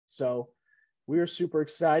So we are super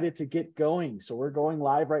excited to get going. So we're going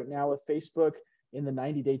live right now with Facebook in the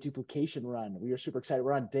 90-day duplication run. We are super excited.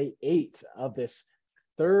 We're on day 8 of this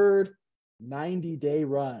third 90-day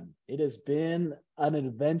run. It has been an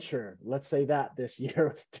adventure, let's say that, this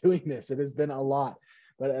year of doing this. It has been a lot,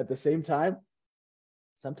 but at the same time,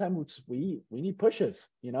 sometimes we need pushes.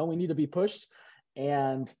 We need to be pushed.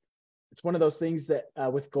 And it's one of those things that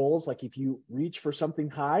with goals, like if you reach for something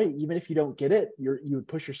high, even if you don't get it, you would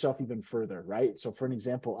push yourself even further, right? So for an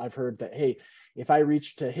example, I've heard that, hey, if I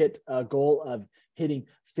reach to hit a goal of hitting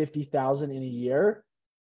 50,000 in a year,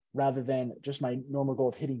 rather than just my normal goal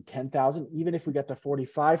of hitting 10,000, even if we got to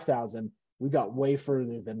 45,000, we got way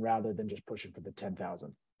further than rather than just pushing for the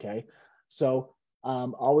 10,000. Okay. So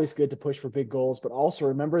always good to push for big goals, but also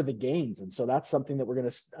remember the gains. And so that's something that we're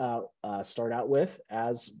going to start out with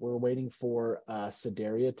as we're waiting for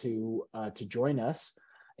Sedaria to join us.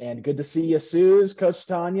 And good to see you, Suze, Coach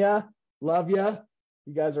Tanya. Love you.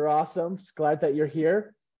 You guys are awesome. Just glad that you're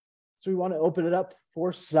here. So we want to open it up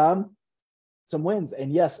for some wins.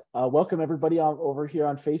 And yes, welcome everybody over here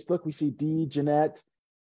on Facebook. We see Dee, Jeanette.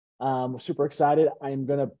 We're super excited. I'm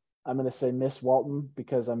gonna say Miss Walton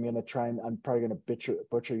because I'm probably gonna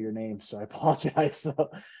butcher your name. So I apologize.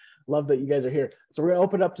 So love that you guys are here. So we're gonna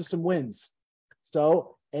open up to some wins.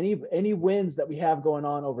 So any wins that we have going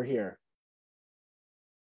on over here,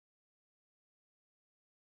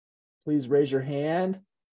 please raise your hand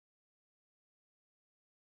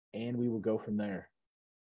and we will go from there.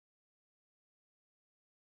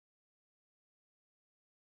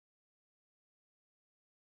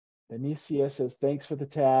 Benicia says, thanks for the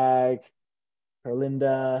tag.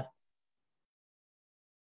 Carlinda.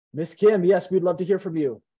 Miss Kim, yes, we'd love to hear from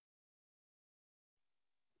you.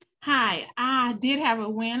 Hi, I did have a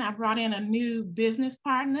win. I brought in a new business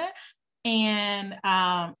partner, and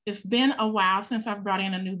it's been a while since I've brought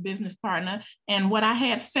in a new business partner. And what I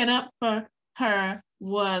had set up for her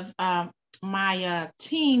was my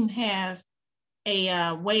team has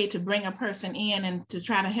a way to bring a person in and to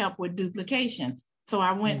try to help with duplication. So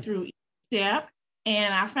I went through each step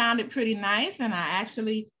and I found it pretty nice. And I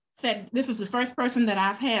actually said, this is the first person that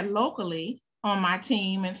I've had locally on my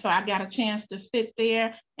team. And so I got a chance to sit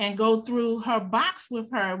there and go through her box with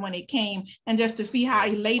her when it came and just to see how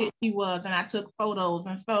elated she was. And I took photos.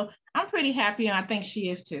 And so I'm pretty happy. And I think she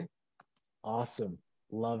is too. Awesome.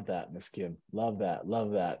 Love that, Miss Kim. Love that.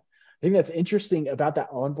 Love that. I think that's interesting about that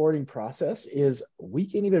onboarding process is we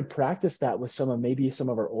can even practice that with some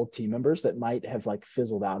of our old team members that might have like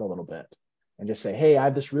fizzled out a little bit and just say, hey, I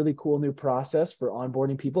have this really cool new process for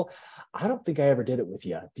onboarding people. I don't think I ever did it with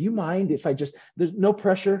you. Do you mind if there's no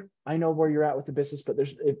pressure. I know where you're at with the business, but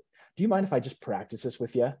do you mind if I just practice this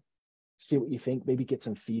with you? See what you think, maybe get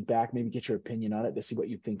some feedback, maybe get your opinion on it to see what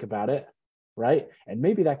you think about it. Right. And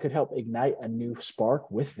maybe that could help ignite a new spark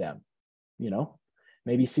with them,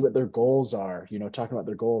 maybe see what their goals are, talking about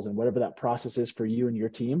their goals and whatever that process is for you and your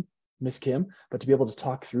team, Miss Kim, but to be able to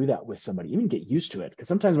talk through that with somebody, even get used to it. Because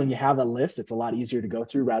sometimes when you have a list, it's a lot easier to go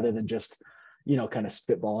through rather than just, kind of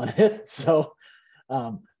spitballing it. So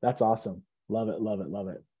that's awesome. Love it, love it, love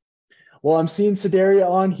it. Well, I'm seeing Sedaria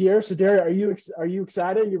on here. Sedaria, are you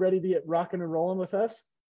excited? Are you ready to get rocking and rolling with us?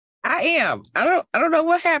 I am. I don't know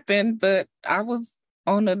what happened, but I was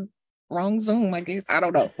on the wrong Zoom, I guess. I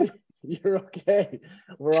don't know. You're okay.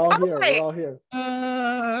 We're all here. We're all here.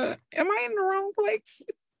 Am I in the wrong place?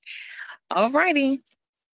 All righty.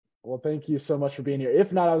 Well, thank you so much for being here.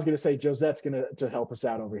 If not, I was going to say Josette's going to help us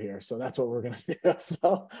out over here. So that's what we're going to do.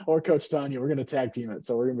 So, or Coach Tanya, we're going to tag team it.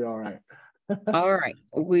 So we're going to be all right. All right.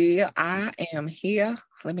 Well, I am here.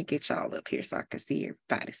 Let me get y'all up here so I can see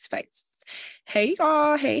everybody's face. Hey,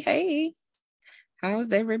 y'all. Hey.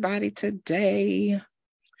 How's everybody today?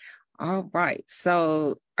 All right.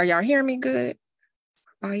 So are y'all hearing me good?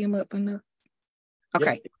 Volume up enough?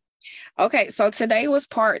 Okay. Yep. Okay. So today was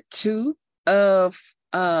part 2 of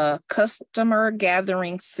customer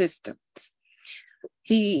gathering systems.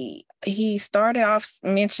 He started off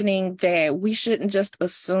mentioning that we shouldn't just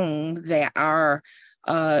assume that our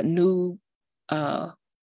new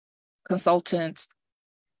consultants,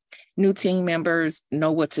 new team members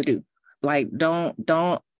know what to do. Like,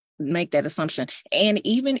 don't make that assumption. And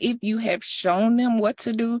even if you have shown them what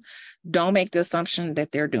to do, don't make the assumption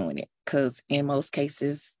that they're doing it, because in most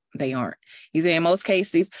cases they aren't. He said in most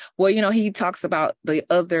cases, well, he talks about the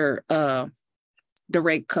other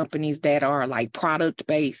direct companies that are like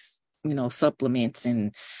product-based, supplements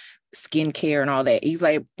and skincare and all that. He's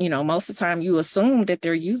like, most of the time you assume that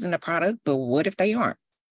they're using the product, but what if they aren't?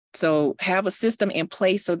 So have a system in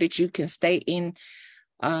place so that you can stay in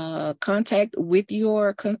contact with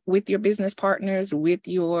your business partners, with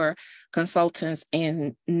your consultants,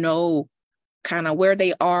 and know kind of where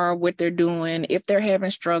they are, what they're doing, if they're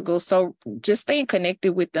having struggles. So just staying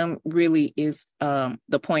connected with them really is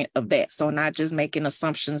the point of that. So not just making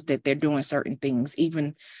assumptions that they're doing certain things,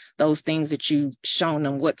 even those things that you've shown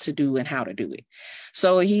them what to do and how to do it.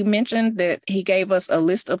 So he mentioned that he gave us a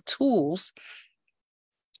list of tools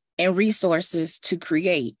and resources to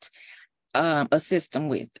create a system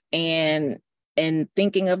with, and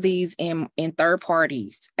thinking of these in third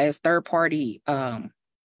parties as third party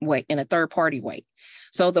way, in a third party way.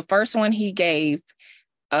 So the first one he gave,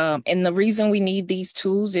 and the reason we need these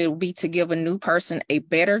tools, it will be to give a new person a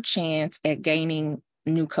better chance at gaining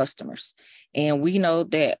new customers. And we know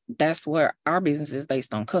that that's where our business is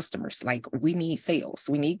based on customers. Like, we need sales.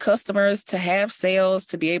 We need customers to have sales,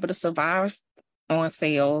 to be able to survive on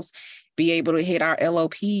sales, be able to hit our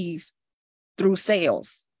LOPs through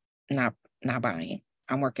sales, not buying.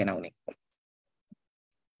 I'm working on it.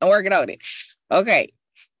 Okay.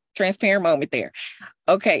 Transparent moment there.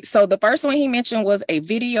 Okay, so the first one he mentioned was a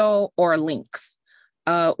video or links.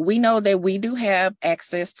 We know that we do have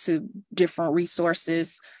access to different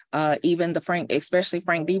resources. Even especially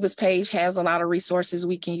Frank Diva's page has a lot of resources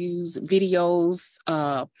we can use, videos,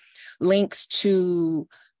 links to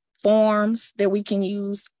forms that we can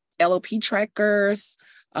use, LOP trackers.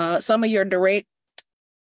 Some of your direct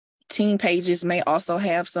team pages may also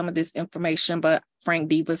have some of this information, but Frank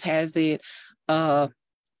Diva's has it.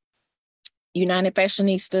 United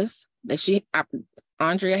Fashionistas,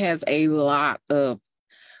 Andrea has a lot of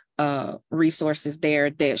resources there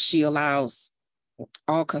that she allows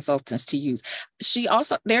all consultants to use.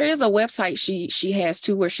 There is a website she has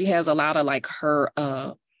too, where she has a lot of like her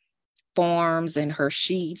forms and her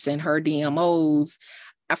sheets and her DMOs.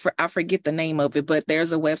 I forget the name of it, but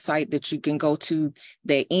there's a website that you can go to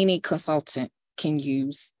that any consultant can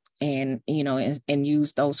use, and and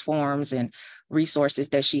use those forms and resources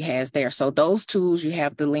that she has there. So those tools, you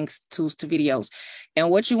have the links, tools to videos.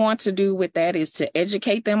 And what you want to do with that is to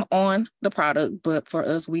educate them on the product. But for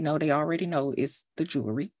us, we know they already know it's the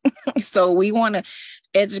jewelry. So we want to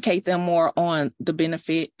educate them more on the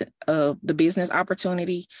benefit of the business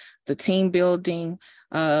opportunity, the team building,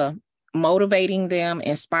 motivating them,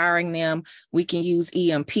 inspiring them. We can use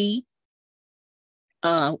EMP.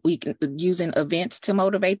 We can using events to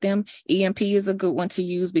motivate them. EMP is a good one to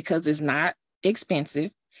use because it's not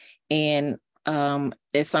expensive, and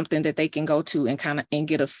it's something that they can go to and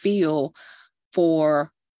get a feel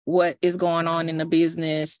for what is going on in the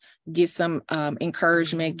business, get some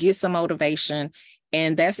encouragement, get some motivation.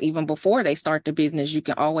 And that's even before they start the business. You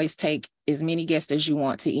can always take as many guests as you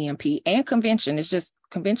want to EMP and convention. It's just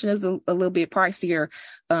convention is a little bit pricier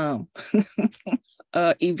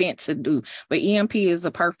event to do, but EMP is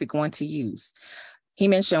a perfect one to use. He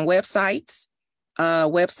mentioned websites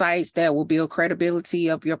that will build credibility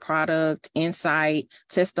of your product, insight,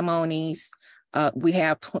 testimonies. We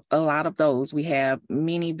have a lot of those. We have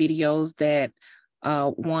many videos that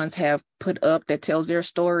ones have put up that tells their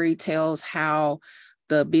story, tells how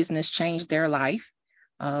the business changed their life,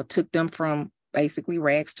 took them from basically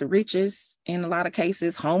rags to riches in a lot of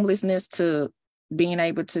cases, homelessness to being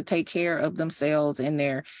able to take care of themselves and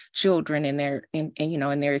their children and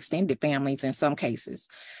their extended families in some cases.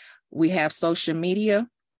 We have social media.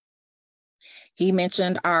 He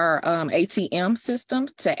mentioned our ATM system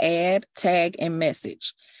to add, tag, and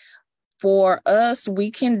message. For us,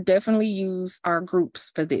 we can definitely use our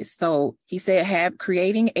groups for this. So he said,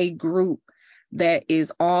 creating a group that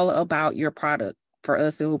is all about your product. For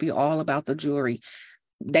us, it will be all about the jewelry.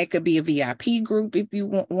 That could be a VIP group if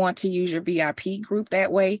you want to use your VIP group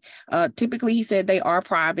that way. Typically, he said they are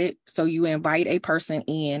private. So you invite a person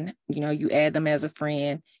in, you add them as a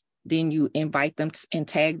friend, then you invite them and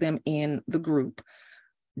tag them in the group.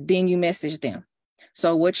 Then you message them.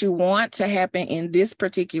 So what you want to happen in this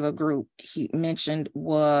particular group, he mentioned,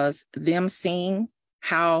 was them seeing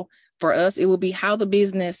how, for us, it will be how the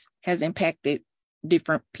business has impacted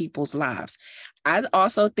different people's lives. I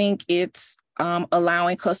also think it's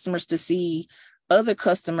allowing customers to see other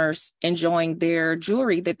customers enjoying their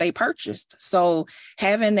jewelry that they purchased. So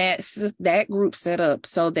having that group set up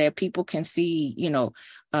so that people can see,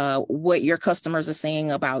 what your customers are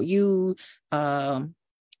saying about you,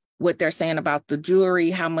 what they're saying about the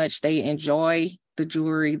jewelry, how much they enjoy the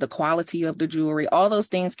jewelry, the quality of the jewelry. All those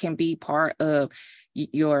things can be part of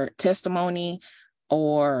your testimony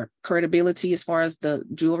or credibility as far as the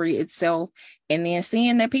jewelry itself. And then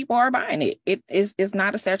seeing that people are buying it. It's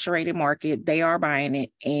not a saturated market. They are buying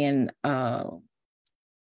it. And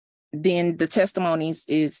then the testimonies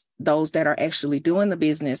is those that are actually doing the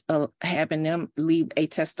business, having them leave a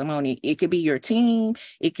testimony. It could be your team.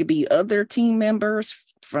 It could be other team members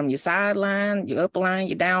from your sideline, your upline,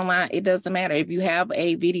 your downline. It doesn't matter. If you have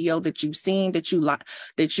a video that you've seen that you like,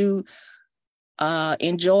 that you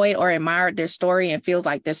enjoy or admired their story and feels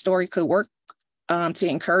like their story could work to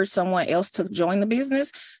encourage someone else to join the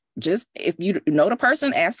business, just if you know the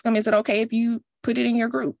person, ask them, is it okay if you put it in your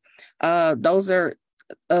group? Those are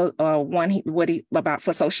about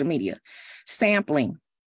for social media. Sampling.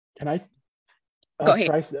 Can I go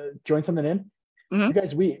ahead? Join something in? Mm-hmm. You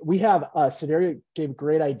guys, we have Sedaria gave a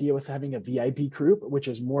great idea with having a VIP group, which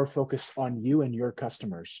is more focused on you and your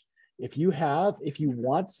customers. If you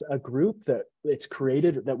want a group that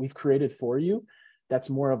we've created for you, that's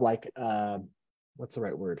more of like what's the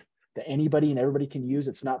right word? That anybody and everybody can use.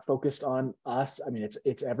 It's not focused on us. I mean,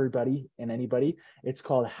 it's everybody and anybody. It's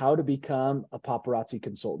called How to Become a Paparazzi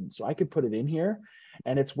Consultant. So I could put it in here,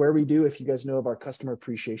 and it's where we do, if you guys know of our customer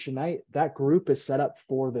appreciation night, that group is set up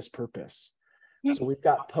for this purpose. So we've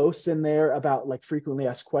got posts in there about like frequently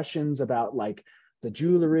asked questions about like the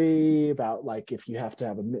jewelry, about like if you have to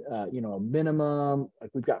have a minimum.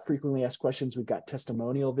 Like we've got frequently asked questions. We've got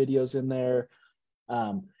testimonial videos in there.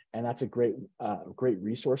 And that's a great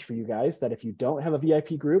resource for you guys, that if you don't have a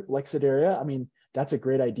VIP group like Sedaria, I mean, that's a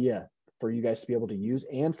great idea for you guys to be able to use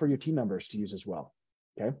and for your team members to use as well.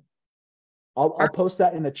 Okay. I'll post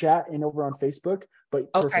that in the chat and over on Facebook,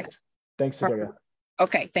 but perfect. Thanks, Sedaria.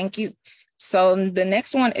 Okay. Thank you. So the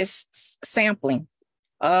next one is sampling.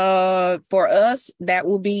 For us, that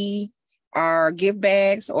will be our gift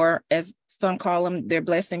bags, or as some call them, their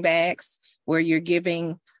blessing bags, where you're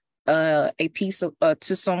giving a piece of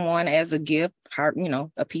to someone as a gift,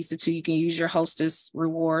 a piece or two. You can use your hostess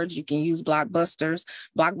rewards. You can use blockbusters.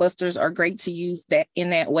 Blockbusters are great to use that in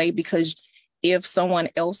that way, because if someone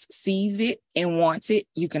else sees it and wants it,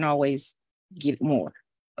 you can always get more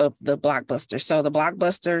of the blockbuster. So the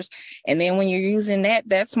blockbusters, and then when you're using that,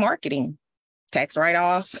 that's marketing, tax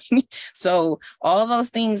write-off. So all those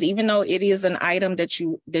things, even though it is an item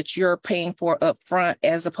that you're paying for up front,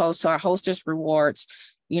 as opposed to our hostess rewards,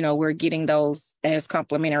 we're getting those as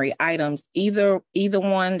complimentary items. Either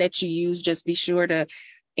one that you use, just be sure to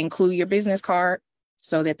include your business card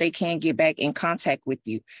so that they can get back in contact with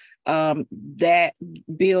you. That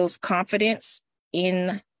builds confidence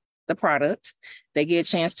in the product. They get a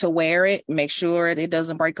chance to wear it, make sure it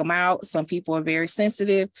doesn't break them out. Some people are very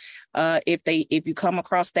sensitive. If you come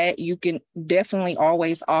across that, you can definitely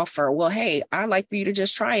always offer, well, hey, I'd like for you to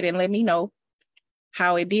just try it and let me know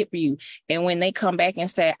how it did for you. And when they come back and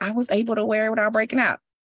say, I was able to wear it without breaking out,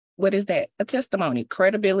 what is that? A testimony,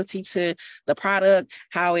 credibility to the product,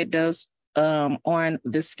 how it does on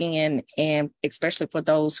the skin, and especially for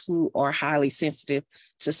those who are highly sensitive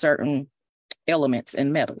to certain elements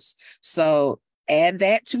and metals. So add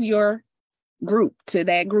that to your group,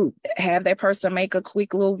 have that person make a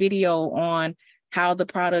quick little video on how the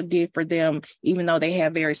product did for them, even though they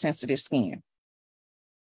have very sensitive skin.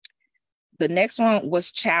 The next one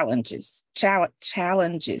was challenges.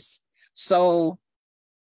 So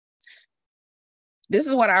this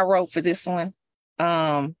is what I wrote for this one.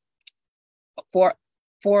 For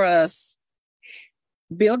us,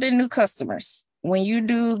 building new customers. When you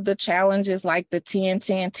do the challenges like the 10,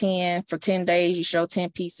 10, 10 for 10 days, you show 10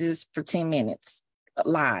 pieces for 10 minutes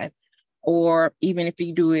live, or even if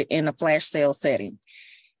you do it in a flash sale setting,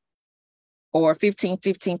 or 15,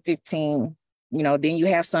 15, 15. Then you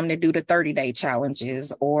have some that do the 30-day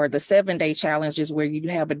challenges or the 7-day challenges, where you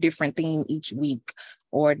have a different theme each week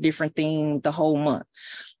or a different theme the whole month.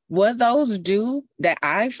 What those do that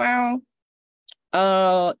I found,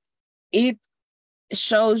 it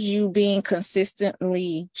shows you being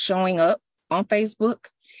consistently showing up on Facebook,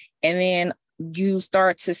 and then you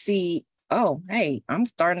start to see, oh, hey, I'm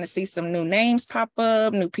starting to see some new names pop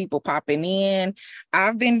up, new people popping in.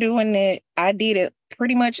 I've been doing it. I did it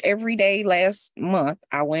pretty much every day last month.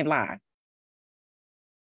 I went live.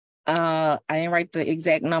 I didn't write the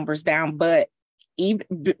exact numbers down, but even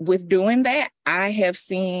with doing that, I have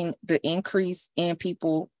seen the increase in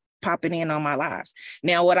people popping in on my lives.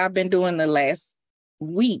 Now, what I've been doing the last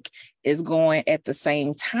week is going at the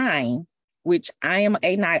same time, which I am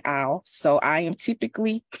a night owl. So I am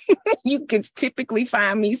typically, you can typically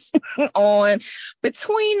find me on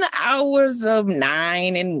between the hours of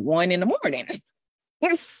 9 and 1 in the morning.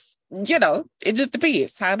 It just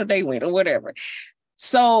depends how the day went or whatever.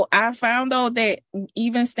 So I found though that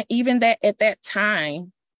even that at that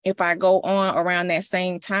time, if I go on around that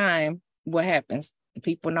same time, what happens?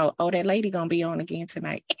 People know, oh, that lady gonna be on again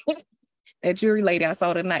tonight. That jewelry lady I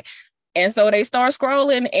saw tonight. And so they start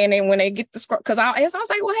scrolling, and then when they get the scroll, because I was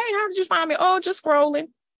like, well, hey, how did you find me? Oh, just scrolling.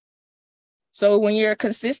 So when you're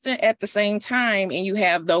consistent at the same time and you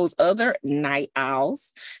have those other night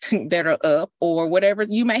owls that are up or whatever,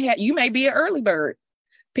 you may be an early bird.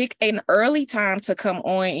 Pick an early time to come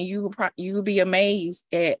on, and you will be amazed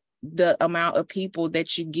at the amount of people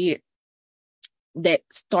that you get that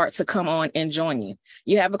start to come on and join you.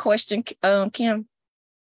 You have a question, Kim?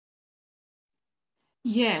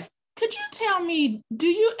 Yes. Could you tell me, do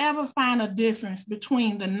you ever find a difference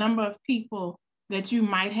between the number of people that you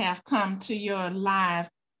might have come to your live,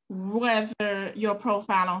 whether your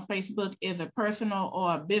profile on Facebook is a personal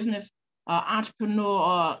or a business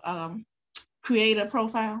entrepreneur or creator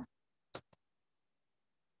profile?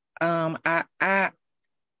 I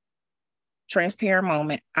transparent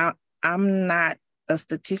moment. I'm not a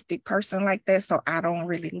statistic person like that, so I don't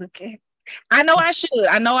really look at it. I know I should.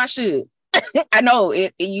 I know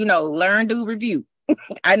it, learn, do, review.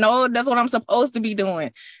 I know that's what I'm supposed to be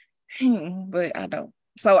doing, but I don't.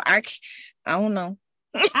 So I don't know.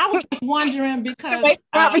 I was just wondering because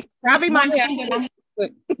probably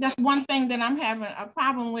that's one thing that I'm having a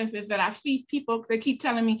problem with is that I see people, they keep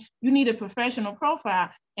telling me you need a professional profile.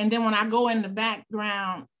 And then when I go in the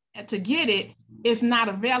background to get it, it's not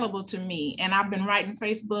available to me. And I've been writing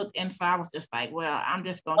Facebook. And so I was just like, well, I'm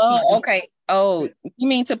just going to keep. Okay. Oh, you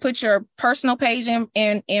mean to put your personal page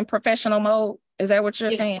in professional mode? Is that what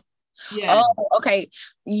you're saying? Yeah. Oh, okay.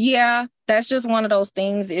 Yeah, that's just one of those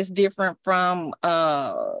things. It's different from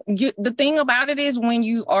the thing about it is when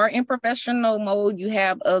you are in professional mode, you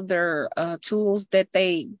have other tools that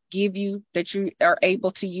they give you that you are able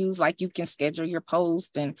to use, like you can schedule your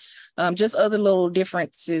post and just other little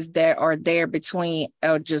differences that are there between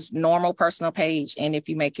just normal personal page and if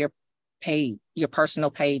you make your personal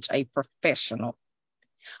page a professional.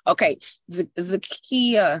 Okay,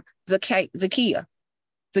 Zakia.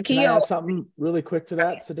 Can I add something really quick to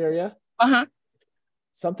that, Sedaria?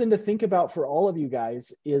 Something to think about for all of you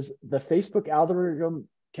guys is the Facebook algorithm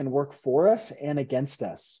can work for us and against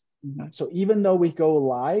us. So even though we go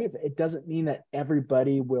live, it doesn't mean that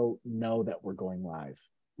everybody will know that we're going live.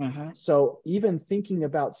 So even thinking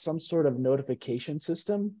about some sort of notification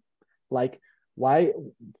system, like why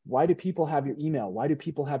do people have your email? Why do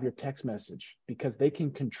people have your text message? Because they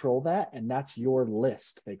can control that, and that's your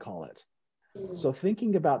list, they call it. So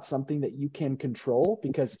thinking about something that you can control,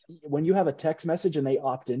 because when you have a text message and they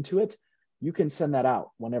opt into it, you can send that out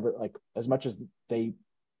whenever, like as much as they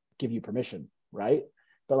give you permission, right?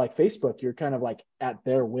 But like Facebook, you're kind of like at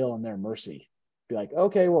their will and their mercy. Be like,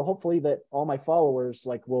 okay, well, hopefully that all my followers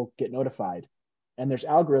like will get notified. And there's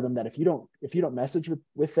algorithm that if you don't message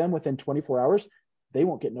with them within 24 hours, they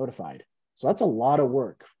won't get notified. So that's a lot of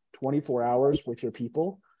work, 24 hours with your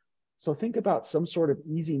people. So think about some sort of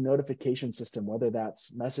easy notification system, whether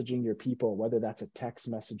that's messaging your people, whether that's a text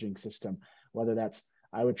messaging system, whether that's,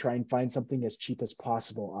 I would try and find something as cheap as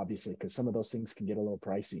possible, obviously, because some of those things can get a little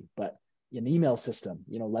pricey, but an email system,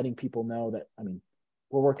 letting people know that,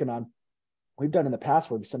 we've done in the past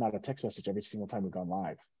where we send out a text message every single time we've gone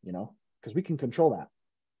live, because we can control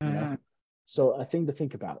that, So a thing to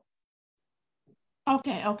think about.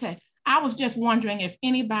 Okay. I was just wondering if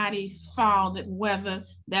anybody saw that whether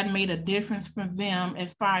that made a difference for them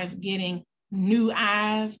as far as getting new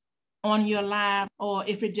eyes on your live, or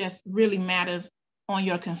if it just really matters on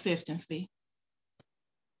your consistency.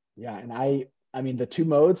 Yeah, and I mean the two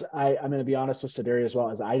modes, I'm going to be honest with Sedaria as well,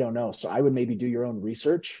 as I don't know. So I would maybe do your own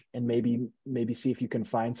research and maybe see if you can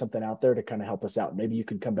find something out there to kind of help us out. Maybe you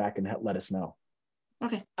can come back and let us know.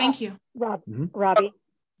 Okay, thank you. Robbie.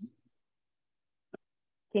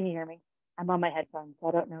 Can you hear me? I'm on my headphones, so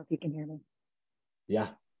I don't know if you can hear me. Yeah.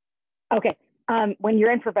 Okay. When you're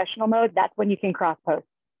in professional mode, that's when you can cross post.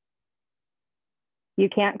 You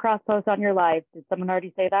can't cross post on your live. Did someone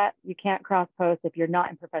already say that? You can't cross post if you're not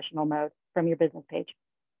in professional mode from your business page.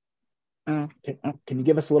 Can you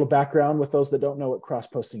give us a little background with those that don't know what cross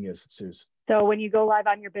posting is, Suze? So when you go live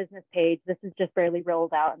on your business page, this is just barely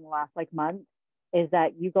rolled out in the last month, is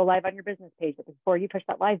that you go live on your business page, but before you push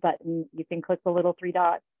that live button, you can click the little three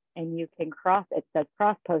dots and you can it says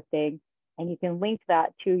cross posting, and you can link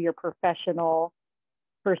that to your personal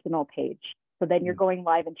page. So then you're going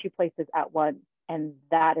live in two places at once, and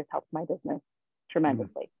that has helped my business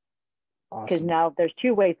tremendously. Because now there's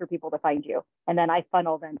two ways for people to find you, and then I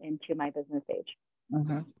funnel them into my business page.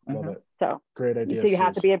 Love it. So great idea. So you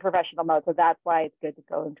have to be in professional mode. So that's why it's good to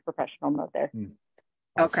go into professional mode there.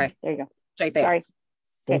 Awesome. Okay. There you go. Right there. Sorry.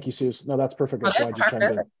 Thank you, Suze. No, that's perfect. That's why you chimed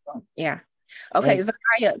in. Yeah. Okay,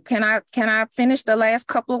 Zakia, can I finish the last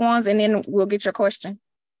couple of ones and then we'll get your question?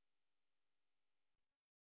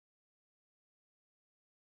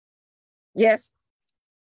 Yes.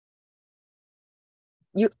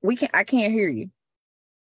 I can't hear you.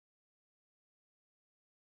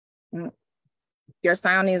 Your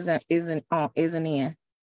sound isn't in.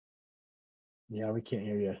 Yeah, we can't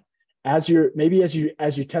hear you. As you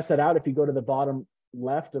test that out, if you go to the bottom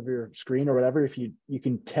left of your screen or whatever, if you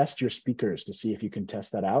can test your speakers to see if you can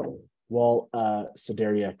test that out while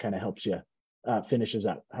Sedaria kind of helps you finishes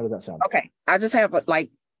out. How does that sound? Okay, I just have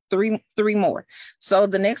like three more. So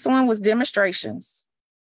the next one was demonstrations.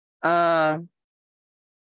 And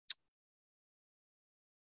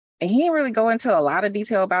he didn't really go into a lot of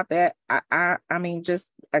detail about that. I mean,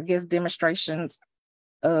 just I guess demonstrations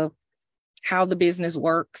of how the business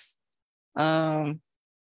works. Yeah,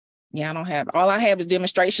 I don't have, all I have is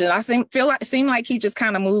demonstrations. I seem like he just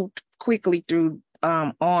kind of moved quickly through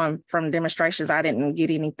on from demonstrations. I didn't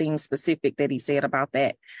get anything specific that he said about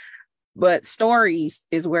that. But stories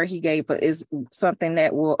is where he gave is something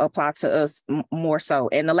that will apply to us more so.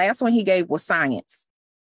 And the last one he gave was science.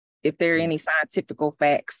 If there are any scientific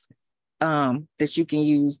facts that you can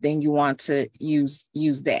use, then you want to use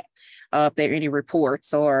that. If there are any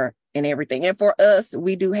reports and everything. And for us,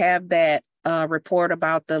 we do have that report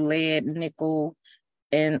about the lead, nickel,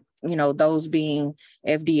 and those being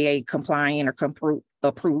FDA compliant or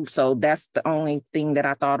approved. So that's the only thing that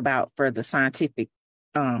I thought about for the scientific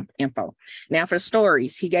info. Now for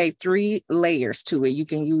stories, he gave 3 layers to it. You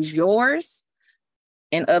can use yours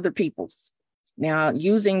and other people's. Now,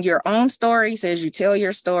 using your own story says you tell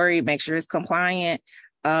your story, make sure it's compliant,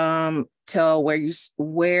 tell where you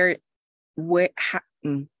started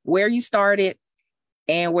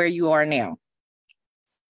and where you are now.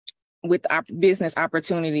 With our business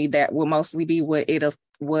opportunity, that will mostly be the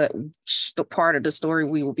part of the story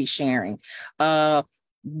we will be sharing.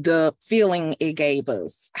 The feeling it gave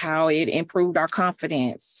us, how it improved our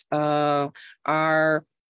confidence, our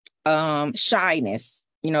shyness,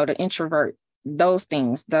 the introvert, those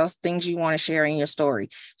things you want to share in your story.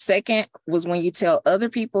 Second was when you tell other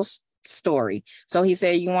people's story. So he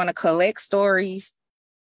said you want to collect stories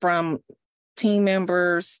from team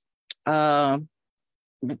members, your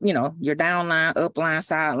downline, upline,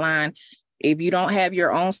 sideline. If you don't have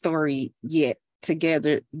your own story yet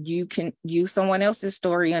together, you can use someone else's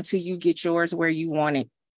story until you get yours where you want it,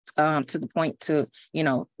 to the point to,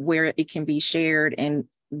 where it can be shared and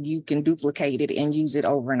you can duplicate it and use it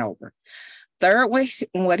over and over. Third way,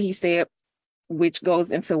 what he said, which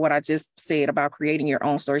goes into what I just said about creating your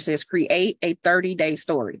own story, says create a 30-day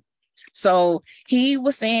story. So he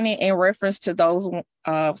was saying it in reference to those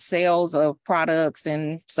sales of products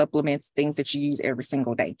and supplements, things that you use every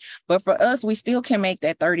single day. But for us, we still can make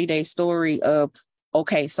that 30-day story of,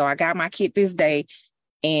 okay, so I got my kit this day,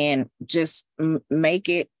 and just make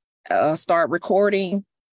it, start recording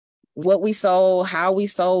what we sold, how we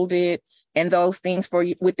sold it, and those things for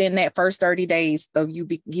you within that first 30 days of you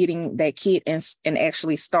getting that kit and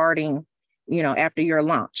actually starting, after your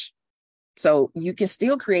launch. So you can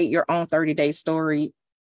still create your own 30-day story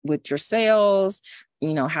with your sales,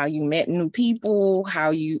 how you met new people,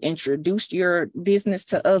 how you introduced your business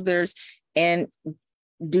to others, and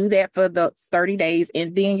do that for the 30 days.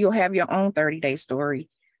 And then you'll have your own 30-day story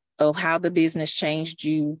of how the business changed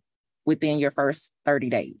you within your first 30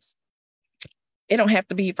 days. It don't have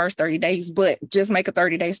to be your first 30 days, but just make a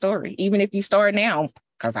 30-day story. Even if you start now,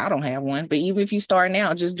 because I don't have one, but even if you start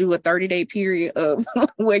now, just do a 30-day period of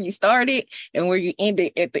where you started and where you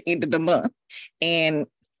ended at the end of the month, and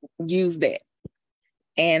use that.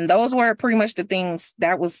 And those were pretty much the things.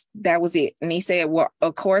 That was it. And he said, well,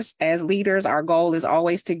 of course, as leaders, our goal is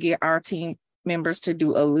always to get our team members to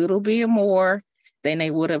do a little bit more than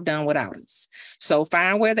they would have done without us. So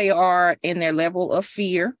find where they are in their level of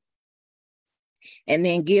fear, and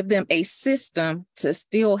then give them a system to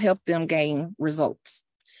still help them gain results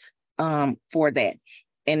for that.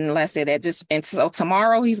 And let's say that and so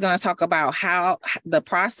tomorrow he's going to talk about how the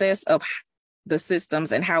process of the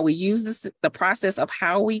systems and how we use the process of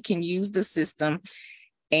how we can use the system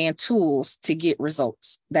and tools to get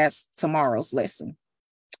results. That's tomorrow's lesson.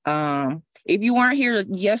 If you weren't here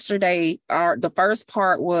yesterday, the first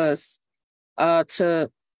part was to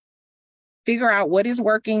figure out what is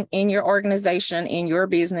working in your organization, in your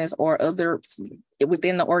business, or other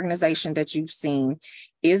within the organization that you've seen.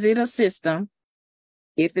 Is it a system?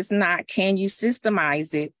 If it's not, can you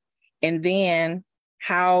systemize it? And then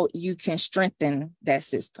how you can strengthen that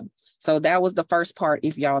system. So that was the first part,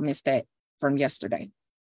 if y'all missed that from yesterday.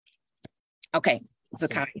 Okay,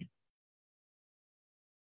 Zakiya.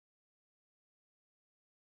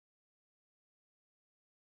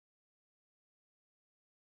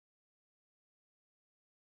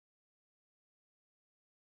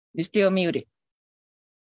 You're still muted.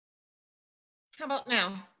 How about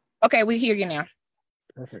now? Okay, we hear you now.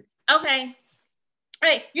 Perfect. Okay. All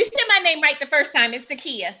right. You said my name right the first time. It's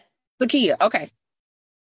Zakia. Zakia, okay.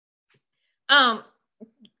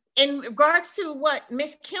 In regards to what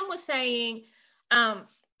Miss Kim was saying,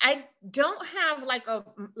 I don't have like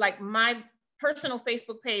my personal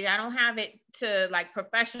Facebook page. I don't have it to like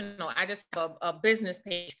professional. I just have a business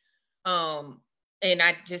page. And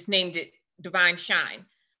I just named it Divine Shine.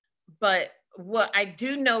 But what I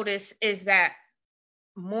do notice is that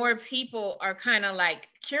more people are kind of like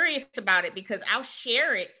curious about it because I'll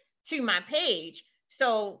share it to my page.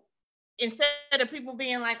 So instead of people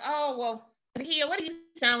being like, oh, well, here, what are you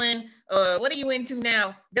selling? What are you into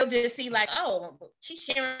now? They'll just see like, oh, she's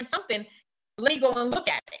sharing something. Let me go and look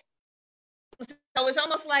at it. So it's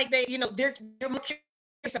almost like they, they're more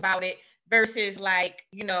curious about it versus like,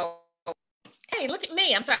 hey, look at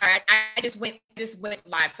me. I'm sorry, I just went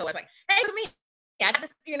live. So it's like, hey, look at me. I got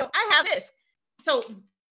this, I have this. So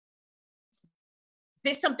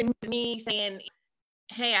there's something to me saying,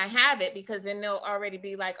 hey, I have it, because then they'll already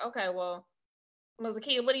be like, okay, well,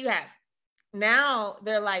 Zakia, what do you have? Now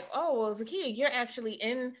they're like, oh, well, Zakia, you're actually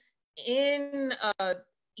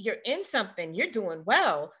you're in something, you're doing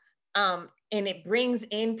well. And it brings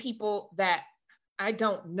in people that I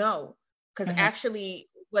don't know. Because actually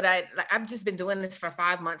I've just been doing this for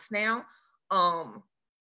 5 months now.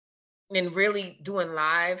 And really doing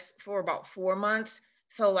lives for about 4 months.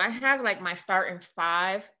 So I have like my starting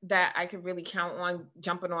 5 that I could really count on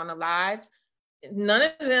jumping on the lives. None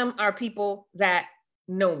of them are people that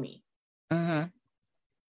know me.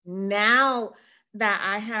 Now that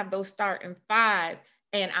I have those starting 5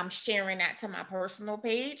 and I'm sharing that to my personal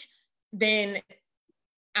page, then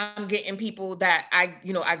I'm getting people that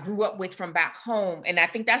I grew up with from back home. And I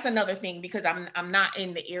think that's another thing, because I'm not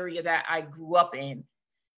in the area that I grew up in.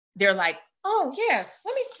 They're like, oh yeah,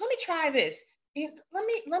 let me try this.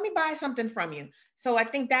 Let me buy something from you. So I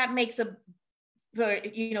think that makes to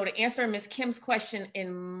answer Ms. Kim's question,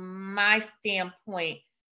 in my standpoint,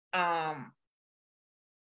 that's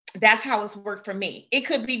how it's worked for me. It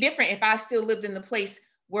could be different if I still lived in the place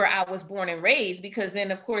where I was born and raised, because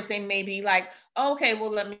then of course they may be like, oh, okay, well,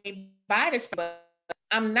 let me buy this, but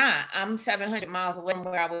I'm not. I'm 700 miles away from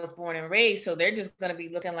where I was born and raised. So they're just going to be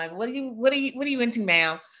looking like, what are you into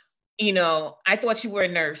now? I thought you were a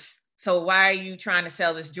nurse. So why are you trying to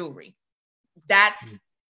sell this jewelry? That's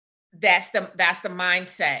the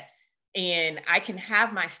mindset. And I can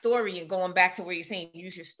have my story, and going back to where you're saying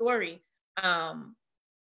use your story.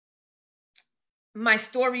 My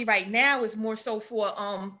story right now is more so for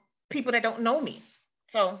people that don't know me.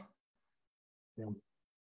 So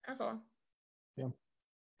that's all. Yeah.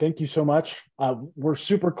 Thank you so much. We're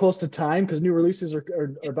super close to time because new releases are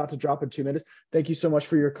about to drop in 2 minutes. Thank you so much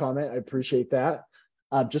for your comment. I appreciate that.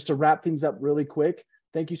 Just to wrap things up really quick,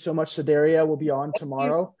 thank you so much, Sedaria. We'll be on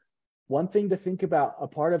tomorrow. One thing to think about, a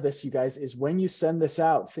part of this, you guys, is when you send this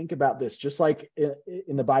out, think about this. Just like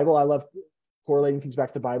in the Bible, I love correlating things back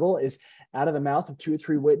to the Bible, is out of the mouth of 2 or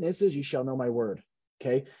 3 witnesses, you shall know my word.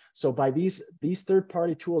 Okay. So by these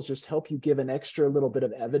third-party tools just help you give an extra little bit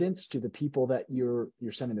of evidence to the people that you're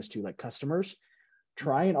sending this to, like customers.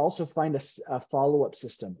 Try and also find a follow-up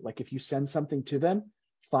system. Like if you send something to them,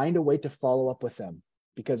 find a way to follow up with them,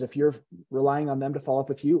 because if you're relying on them to follow up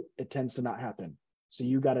with you, it tends to not happen. So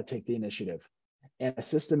you got to take the initiative. And a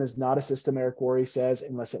system is not a system, Eric Worre says,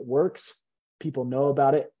 unless it works, people know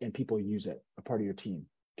about it, and people use it, a part of your team.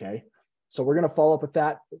 Okay. So we're going to follow up with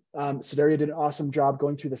that. Sedaria did an awesome job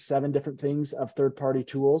going through the 7 different things of third-party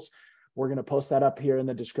tools. We're going to post that up here in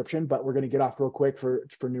the description, but we're going to get off real quick for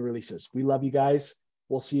new releases. We love you guys.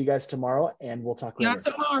 We'll see you guys tomorrow, and we'll talk later.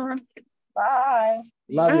 Tomorrow. Bye.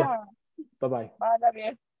 Love you. Bye-bye. Bye, love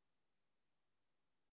you.